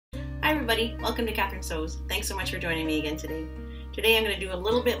Hi everybody, welcome to Catherine Sews. Thanks so much for joining me again today. Today I'm going to do a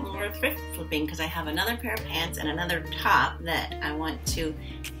little bit more thrift flipping because I have another pair of pants and another top that I want to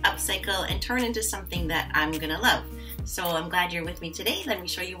upcycle and turn into something that I'm going to love. So I'm glad you're with me today. Let me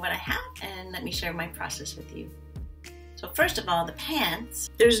show you what I have and let me share my process with you. So first of all, the pants,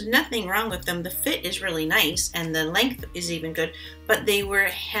 there's nothing wrong with them. The fit is really nice and the length is even good, but they were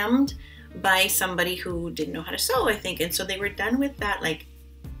hemmed by somebody who didn't know how to sew, I think, and so they were done with that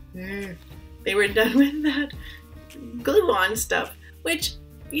they were done with that glue-on stuff, which,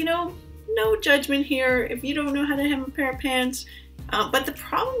 you know, no judgment here if you don't know how to hem a pair of pants, but the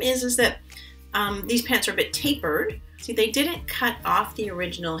problem is that these pants are a bit tapered. See, they didn't cut off the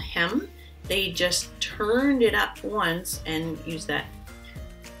original hem, they just turned it up once and used that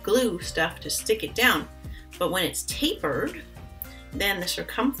glue stuff to stick it down. But when it's tapered, then the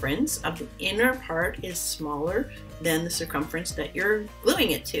circumference of the inner part is smaller than the circumference that you're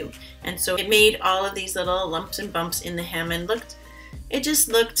gluing it to. And so it made all of these little lumps and bumps in the hem and it just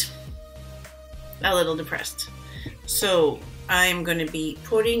looked a little depressed. So I'm going to be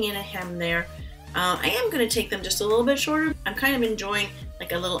putting in a hem there. I am going to take them just a little bit shorter. I'm kind of enjoying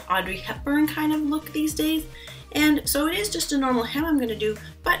like a little Audrey Hepburn kind of look these days. And so it is just a normal hem I'm going to do,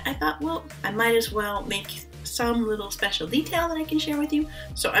 but I thought, well, I might as well make some little special detail that I can share with you.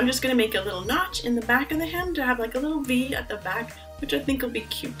 So I'm just going to make a little notch in the back of the hem to have like a little V at the back, which I think will be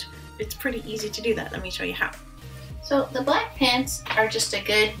cute. It's pretty easy to do that. Let me show you how. So the black pants are just a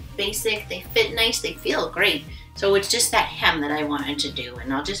good basic, they fit nice, they feel great. So it's just that hem that I wanted to do,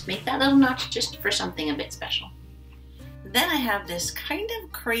 and I'll just make that little notch just for something a bit special. Then I have this kind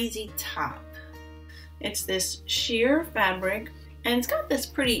of crazy top. It's this sheer fabric, and it's got this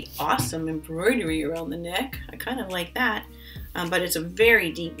pretty awesome embroidery around the neck. I kind of like that, but it's a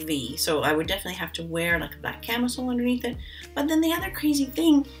very deep V, so I would definitely have to wear like a black camisole underneath it. But then the other crazy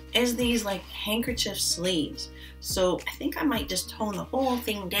thing is these like handkerchief sleeves. So I think I might just tone the whole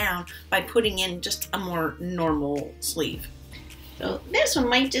thing down by putting in just a more normal sleeve. So this one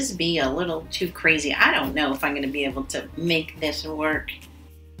might just be a little too crazy. I don't know if I'm going to be able to make this work.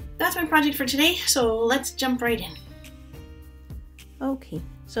 That's my project for today, so let's jump right in. Okay,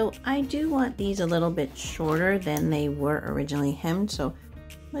 so I do want these a little bit shorter than they were originally hemmed. So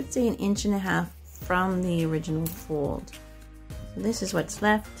let's say 1.5 inches from the original fold. So this is what's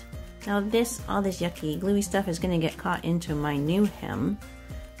left. Now all this yucky gluey stuff is going to get caught into my new hem.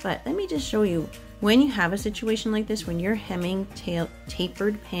 But let me just show you, when you have a situation like this, when you're hemming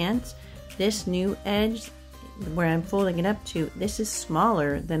tapered pants, this new edge where I'm folding it up to, this is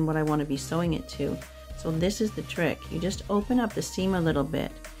smaller than what I want to be sewing it to. So this is the trick. You just open up the seam a little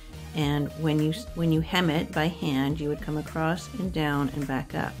bit, and when you hem it by hand, you would come across and down and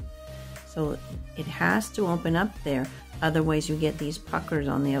back up. So it has to open up there, otherwise you get these puckers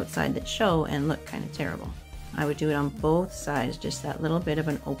on the outside that show and look kind of terrible. I would do it on both sides, just that little bit of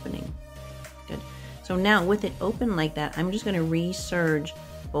an opening. Good. So now with it open like that, I'm just going to re-serge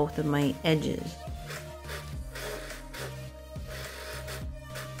both of my edges.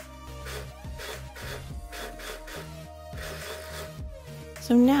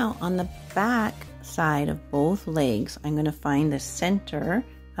 So now on the back side of both legs, I'm going to find the center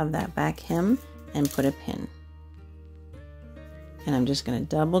of that back hem and put a pin. And I'm just going to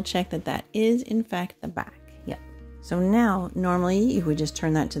double check that that is in fact the back. Yep. So now normally you would just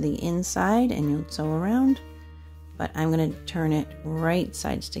turn that to the inside and you'll sew around, but I'm going to turn it right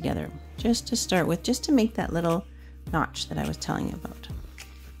sides together just to start with, just to make that little notch that I was telling you about.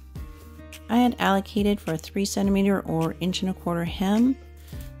 I had allocated for a 3 centimeter or 1.25 inch hem.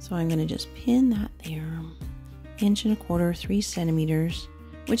 So I'm going to just pin that there, 1.25 inches, 3 centimeters,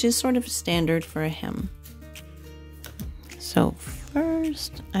 which is sort of standard for a hem. So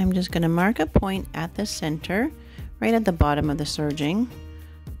first, I'm just going to mark a point at the center, right at the bottom of the serging.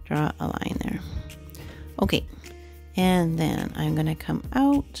 Draw a line there. Okay, and then I'm going to come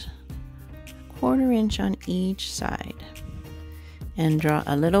out 1/4 inch on each side and draw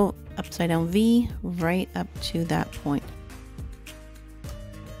a little upside down V right up to that point.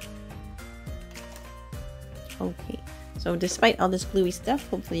 Okay, so despite all this gluey stuff,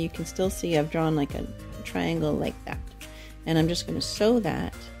 hopefully you can still see I've drawn like a triangle like that. And I'm just going to sew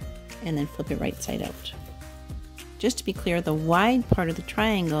that and then flip it right side out. Just to be clear, the wide part of the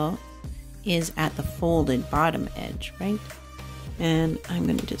triangle is at the folded bottom edge, right? And I'm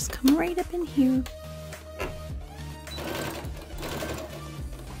going to just come right up in here.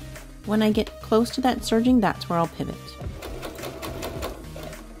 When I get close to that serging, that's where I'll pivot.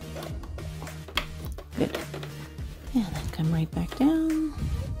 Good. And then come right back down.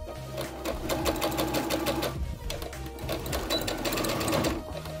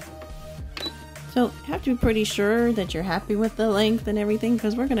 So you have to be pretty sure that you're happy with the length and everything,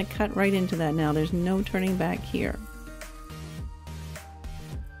 because we're going to cut right into that now. There's no turning back here.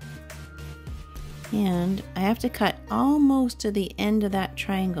 And I have to cut almost to the end of that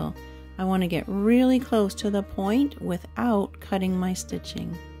triangle. I want to get really close to the point without cutting my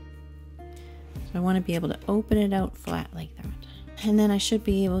stitching. So I want to be able to open it out flat like that. And then I should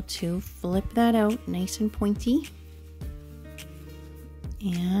be able to flip that out nice and pointy.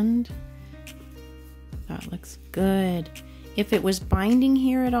 And that looks good. If it was binding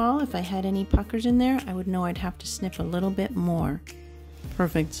here at all, if I had any puckers in there, I would know I'd have to snip a little bit more.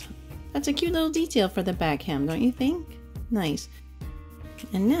 Perfect. That's a cute little detail for the back hem, don't you think? Nice.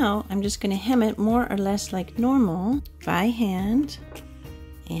 And now I'm just going to hem it more or less like normal by hand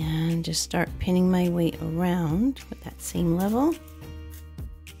and just start pinning my way around with that same level.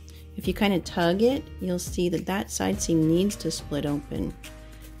 If you kind of tug it, you'll see that that side seam needs to split open.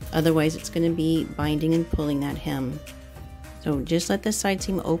 Otherwise it's going to be binding and pulling that hem. So just let the side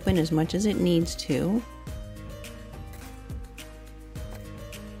seam open as much as it needs to.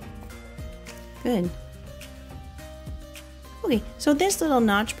 Good. Okay, so this little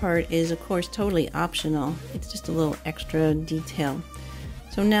notch part is of course totally optional. It's just a little extra detail.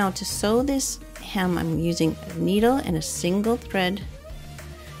 So now to sew this hem, I'm using a needle and a single thread.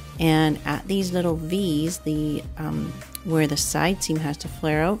 And at these little V's, where the side seam has to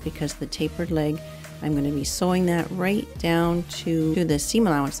flare out because the tapered leg, I'm going to be sewing that right down to the seam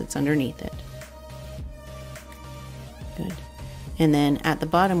allowance that's underneath it. Good. And then at the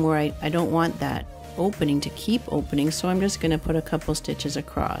bottom where I don't want that opening to keep opening, so I'm just going to put a couple stitches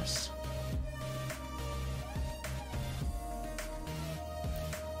across.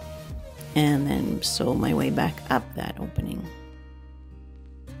 And then sew my way back up that opening.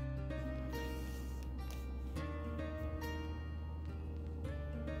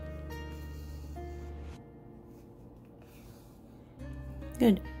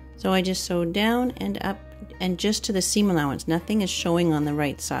 Good. So I just sewed down and up and just to the seam allowance. Nothing is showing on the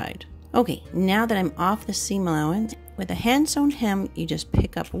right side. Okay, now that I'm off the seam allowance, with a hand sewn hem, you just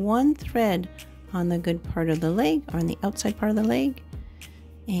pick up one thread on the good part of the leg, or on the outside part of the leg,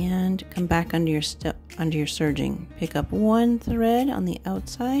 and come back under your serging. Pick up one thread on the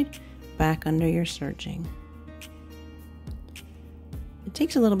outside, back under your serging. It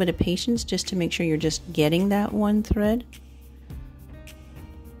takes a little bit of patience just to make sure you're just getting that one thread.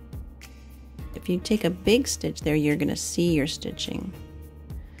 If you take a big stitch there, you're going to see your stitching.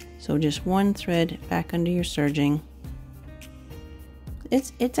 So just one thread back under your serging.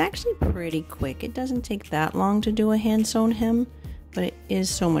 It's actually pretty quick. It doesn't take that long to do a hand sewn hem, but it is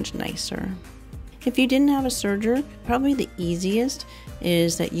so much nicer. If you didn't have a serger, probably the easiest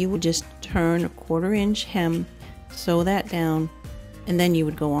is that you would just turn a 1/4 inch hem, sew that down, and then you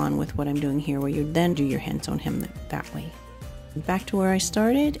would go on with what I'm doing here, where you then do your hand sewn hem that way. Back to where I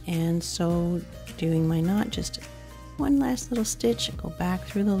started, and so doing my knot, just one last little stitch, go back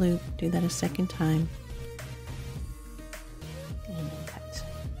through the loop, do that a second time, and then cut.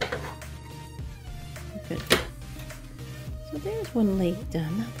 Good. So there's one leg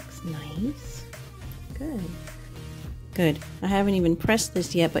done. That looks nice. Good. Good. I haven't even pressed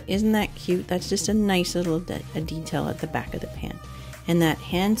this yet, but isn't that cute? That's just a nice little detail at the back of the pant. And that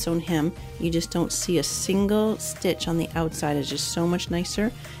hand sewn hem, you just don't see a single stitch on the outside. It's just so much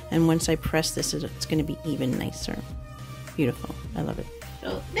nicer. And once I press this, it's going to be even nicer. Beautiful. I love it.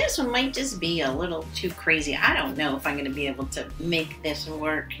 So this one might just be a little too crazy. I don't know if I'm going to be able to make this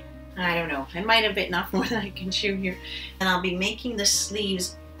work. I don't know. I might have bitten off more than I can chew here. And I'll be making the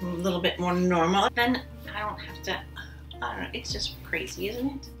sleeves a little bit more normal. Then I don't have to, I don't know, it's just crazy, isn't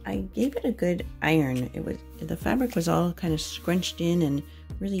it? I gave it a good iron. The fabric was all kind of scrunched in and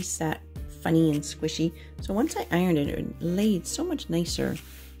really sat funny and squishy. So once I ironed it, it laid so much nicer.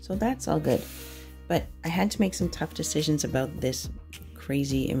 So that's all good. But I had to make some tough decisions about this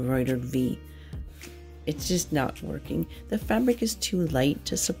crazy embroidered V. It's just not working. The fabric is too light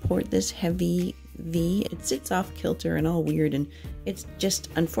to support this heavy V. It sits off kilter and all weird, and it's just,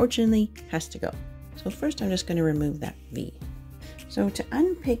 unfortunately, has to go. So first I'm just going to remove that V. So to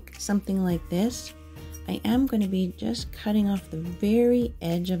unpick something like this, I am going to be just cutting off the very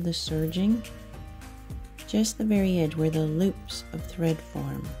edge of the serging. Just the very edge where the loops of thread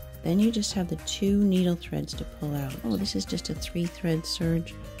form. Then you just have the 2 needle threads to pull out. Oh, this is just a 3-thread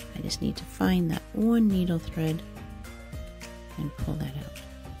serge. I just need to find that 1 needle thread and pull that out.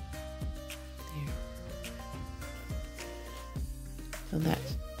 There.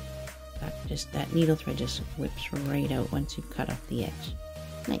 So that needle thread just whips right out once you've cut off the edge.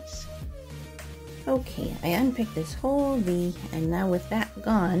 Nice. Okay, I unpicked this whole V, and now with that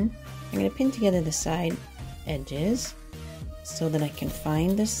gone, I'm going to pin together the side edges so that I can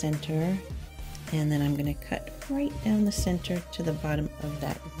find the center, and then I'm going to cut right down the center to the bottom of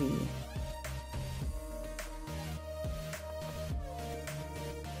that V.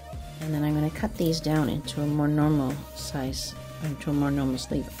 And then I'm going to cut these down into a more normal size, into a more normal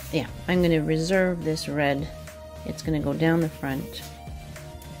sleeve. Yeah, I'm going to reserve this red. It's going to go down the front.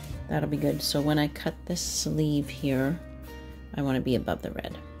 That'll be good. So when I cut this sleeve here, I want to be above the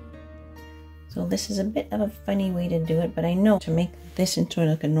red. So this is a bit of a funny way to do it, but I know to make this into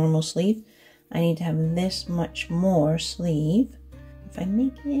like a normal sleeve, I need to have this much more sleeve. If I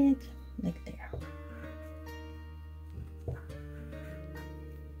make it like there.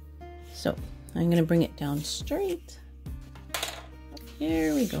 So I'm going to bring it down straight.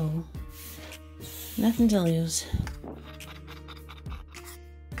 Here we go. Nothing to lose.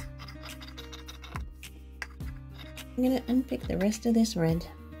 I'm going to unpick the rest of this red.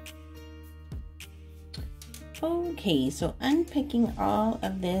 Okay, so unpicking all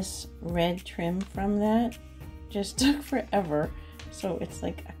of this red trim from that just took forever. So it's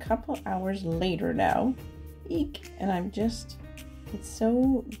like a couple hours later now. Eek! And I'm just... it's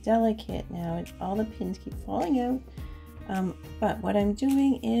so delicate now. All the pins keep falling out. But what I'm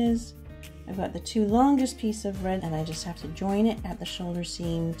doing is I've got the two longest pieces of red and I just have to join it at the shoulder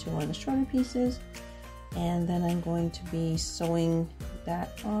seam to one of the shorter pieces. And then I'm going to be sewing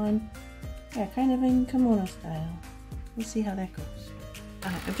that on. Yeah, kind of in kimono style. We'll see how that goes.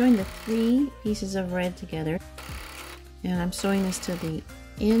 I've joined the 3 pieces of red together. And I'm sewing this to the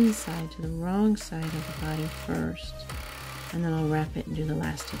inside, to the wrong side of the body first. And then I'll wrap it and do the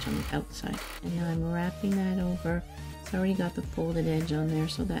last stitch on the outside. And now I'm wrapping that over. It's already got the folded edge on there,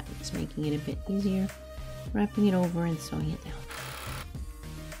 so that's making it a bit easier. Wrapping it over and sewing it down.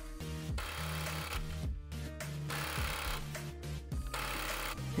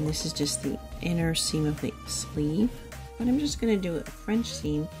 And this is just the inner seam of the sleeve. But I'm just going to do a French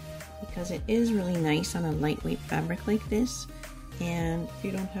seam because it is really nice on a lightweight fabric like this. And if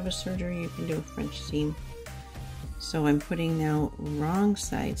you don't have a serger, you can do a French seam. So I'm putting now wrong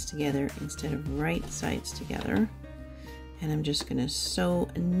sides together instead of right sides together. And I'm just going to sew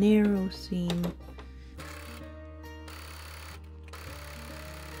a narrow seam.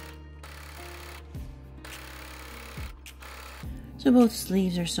 So both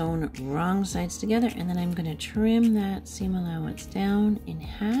sleeves are sewn wrong sides together, and then I'm going to trim that seam allowance down in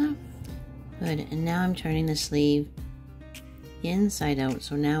half. Good, and now I'm turning the sleeve inside out.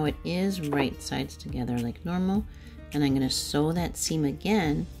 So now it is right sides together like normal. And I'm going to sew that seam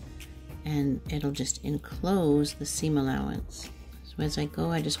again, and it'll just enclose the seam allowance. So as I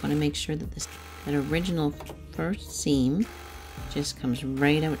go, I just want to make sure that that original first seam just comes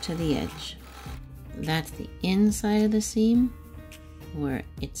right out to the edge. That's the inside of the seam where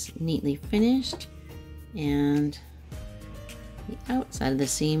it's neatly finished, and the outside of the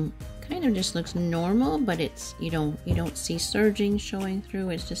seam kind of just looks normal, but it's you don't see serging showing through.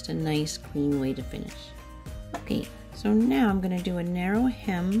 It's just a nice clean way to finish. Okay. So now I'm going to do a narrow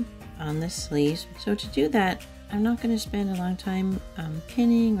hem on the sleeves. So to do that, I'm not going to spend a long time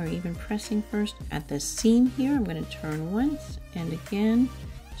pinning or even pressing first. At the seam here, I'm going to turn once and again,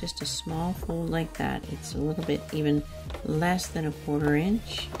 just a small fold like that. It's a little bit even less than a 1/4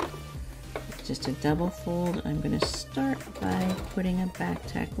 inch. It's just a double fold. I'm going to start by putting a back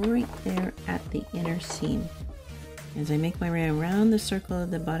tack right there at the inner seam. As I make my way around the circle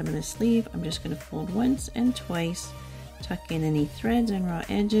of the bottom of the sleeve, I'm just going to fold once and twice, tuck in any threads and raw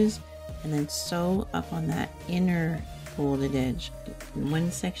edges, and then sew up on that inner folded edge.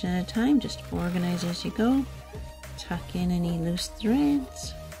 One section at a time, just organize as you go. Tuck in any loose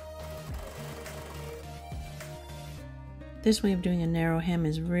threads. This way of doing a narrow hem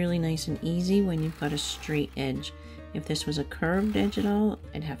is really nice and easy when you've got a straight edge. If this was a curved edge at all,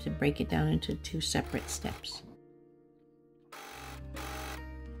 I'd have to break it down into 2 separate steps.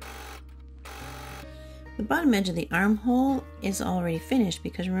 The bottom edge of the armhole is already finished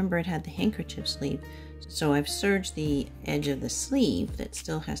because remember it had the handkerchief sleeve. So I've serged the edge of the sleeve that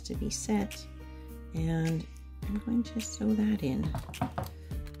still has to be set, and I'm going to sew that in.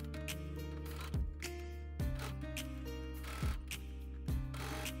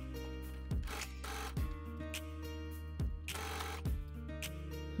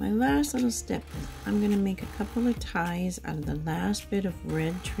 My last little step is I'm going to make a couple of ties out of the last bit of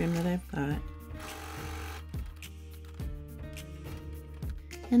red trim that I've got.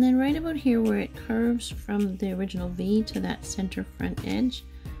 And then right about here where it curves from the original V to that center front edge,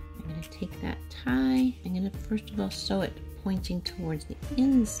 I'm going to take that tie. I'm going to first of all sew it pointing towards the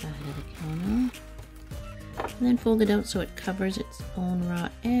inside of the kimono. and then fold it out so it covers its own raw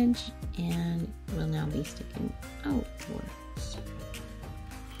edge, and will now be sticking outwards.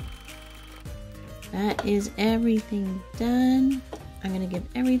 That is everything done. I'm going to give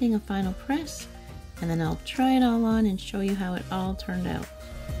everything a final press, and then I'll try it all on and show you how it all turned out.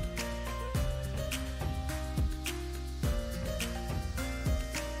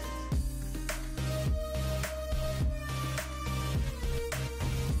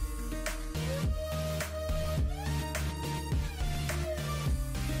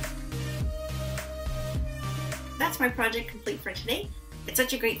 That's my project complete for today. It's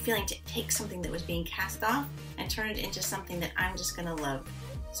such a great feeling to take something that was being cast off and turn it into something that I'm just gonna love.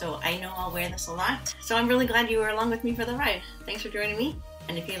 So I know I'll wear this a lot. So I'm really glad you were along with me for the ride. Thanks for joining me.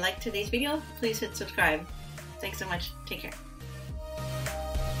 And if you liked today's video, please hit subscribe. Thanks so much. Take care.